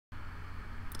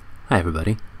Hi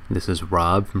everybody, this is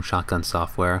Rob from Shotgun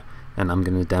Software, and I'm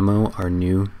going to demo our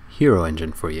new HIERO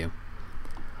engine for you.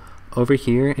 Over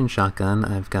here in Shotgun,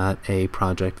 I've got a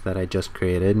project that I just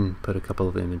created and put a couple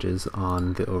of images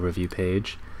on the overview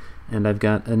page, and I've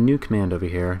got a new command over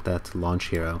here that's launch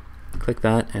HIERO. Click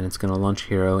that and it's going to launch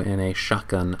HIERO in a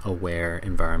Shotgun aware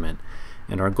environment.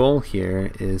 And our goal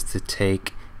here is to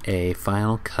take a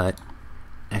Final Cut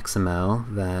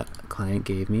XML that a client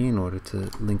gave me in order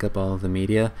to link up all of the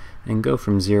media and go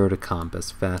from zero to comp as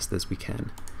fast as we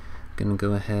can. I'm going to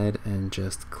go ahead and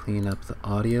just clean up the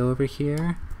audio over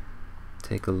here.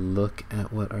 Take a look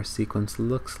at what our sequence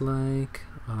looks like.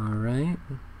 Alright,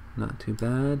 not too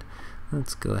bad.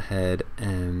 Let's go ahead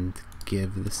and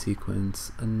give the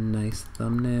sequence a nice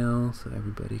thumbnail so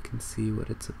everybody can see what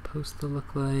it's supposed to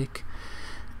look like.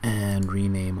 And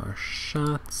rename our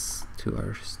shots to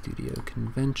our studio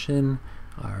convention.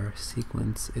 Our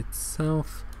sequence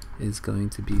itself is going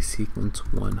to be sequence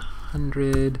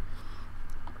 100.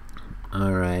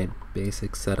 Alright,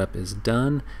 basic setup is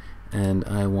done, and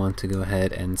I want to go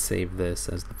ahead and save this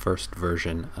as the first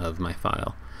version of my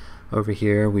file. Over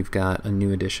here we've got a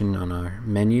new addition on our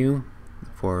menu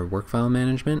for work file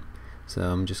management, so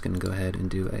I'm just going to go ahead and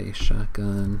do a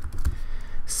shotgun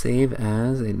save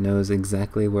as. It knows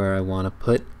exactly where I want to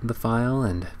put the file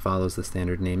and follows the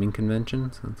standard naming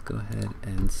convention. So let's go ahead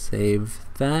and save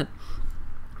that.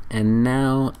 And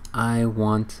now I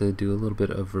want to do a little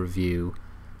bit of review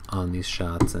on these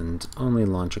shots and only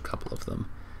launch a couple of them.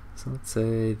 So let's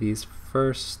say these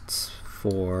first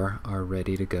 4 are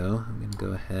ready to go. I'm going to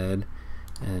go ahead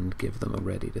and give them a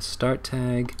ready to start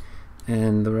tag,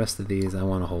 and the rest of these I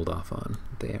want to hold off on.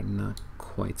 They are not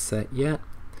quite set yet.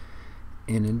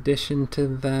 In addition to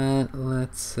that,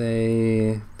 let's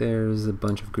say there's a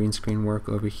bunch of green screen work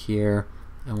over here.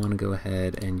 I want to go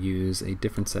ahead and use a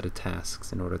different set of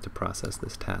tasks in order to process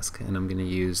this task, and I'm going to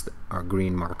use our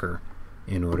green marker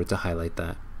in order to highlight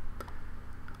that.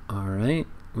 Alright,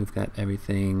 we've got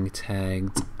everything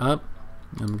tagged up.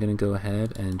 I'm going to go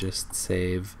ahead and just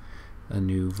save a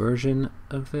new version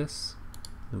of this.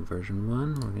 So version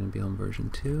 1, we're going to be on version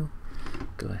 2.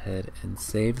 Go ahead and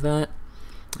save that.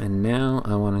 And now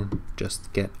I want to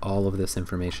just get all of this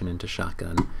information into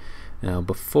Shotgun. Now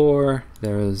before,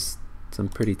 there was some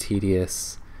pretty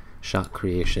tedious shot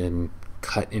creation,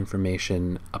 cut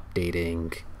information,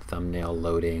 updating, thumbnail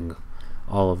loading,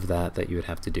 all of that you would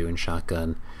have to do in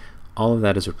Shotgun. All of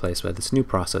that is replaced by this new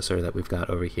processor that we've got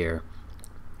over here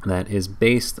that is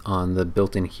based on the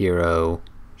built-in HIERO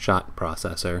shot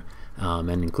processor and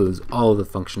includes all of the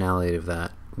functionality of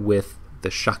that with the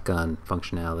Shotgun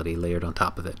functionality layered on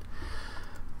top of it.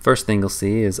 First thing you'll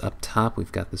see is up top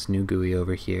we've got this new GUI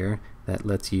over here that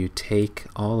lets you take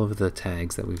all of the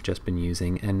tags that we've just been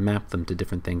using and map them to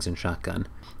different things in Shotgun.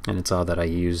 And it's all that I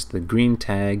used the green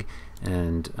tag,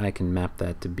 and I can map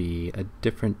that to be a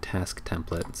different task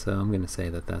template. So I'm going to say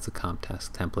that that's a comp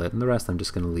task template, and the rest I'm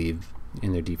just going to leave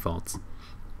in their defaults.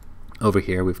 Over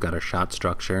here we've got our shot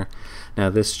structure. Now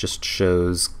this just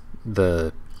shows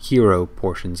the HIERO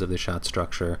portions of the shot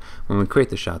structure. When we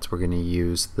create the shots, we're going to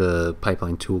use the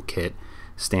Pipeline Toolkit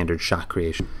standard shot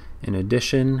creation. In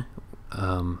addition,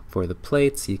 for the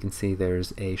plates, you can see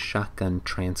there's a Shotgun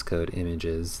transcode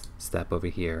images step over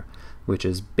here, which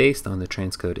is based on the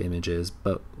transcode images,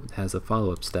 but has a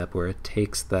follow-up step where it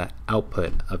takes the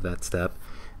output of that step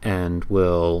and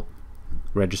will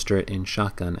register it in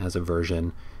Shotgun as a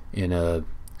version in a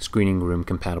screening room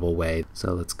compatible way.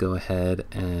 So let's go ahead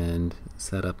and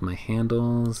set up my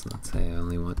handles. Let's say I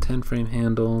only want 10 frame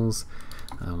handles.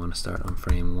 I want to start on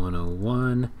frame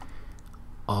 101.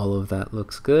 All of that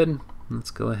looks good.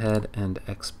 Let's go ahead and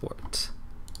export.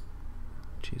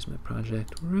 Choose my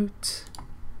project root.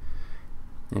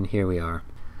 And here we are.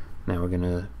 Now we're going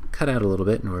to cut out a little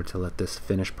bit in order to let this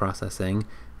finish processing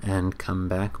and come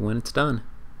back when it's done.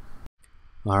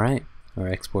 Alright, our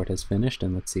export has finished,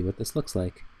 and let's see what this looks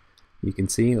like. You can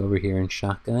see over here in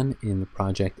Shotgun in the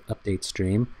project update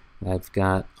stream, I've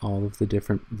got all of the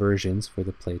different versions for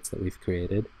the plates that we've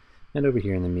created. And over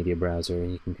here in the media browser,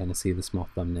 you can kind of see the small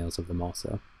thumbnails of them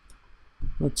also.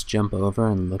 Let's jump over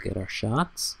and look at our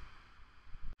shots.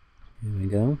 Here we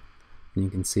go. And you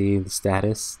can see the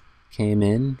status came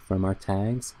in from our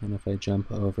tags. And if I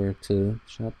jump over to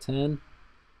shot 10,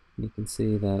 you can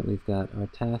see that we've got our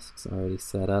tasks already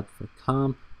set up for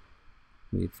comp.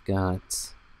 We've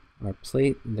got our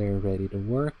plate, they're ready to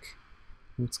work.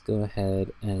 Let's go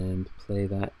ahead and play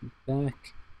that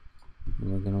back.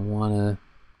 And we're going to want to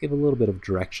give a little bit of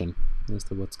direction as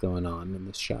to what's going on in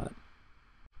this shot.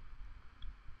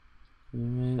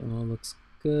 Alright, all looks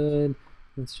good.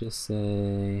 Let's just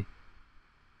say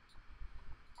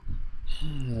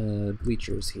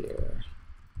bleachers here.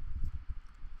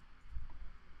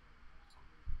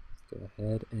 Go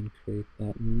ahead and create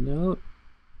that note.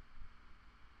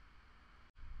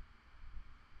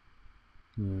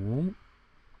 Alright.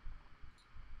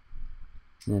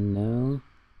 And now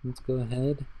let's go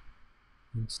ahead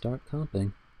and start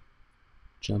comping.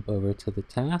 Jump over to the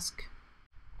task.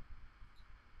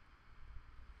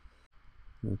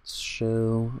 Let's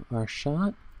show our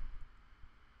shot.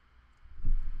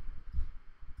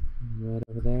 And right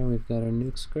over there we've got our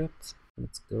nuke script.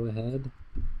 Let's go ahead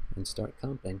and start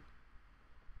comping.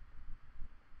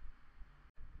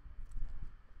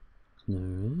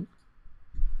 Alright.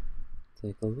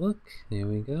 Take a look. Here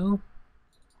we go.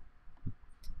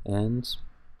 And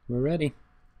we're ready.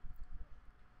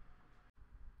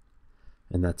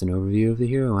 And that's an overview of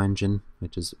the HIERO engine,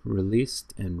 which is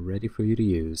released and ready for you to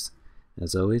use.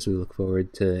 As always, we look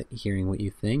forward to hearing what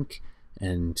you think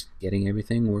and getting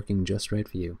everything working just right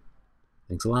for you.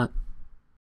 Thanks a lot.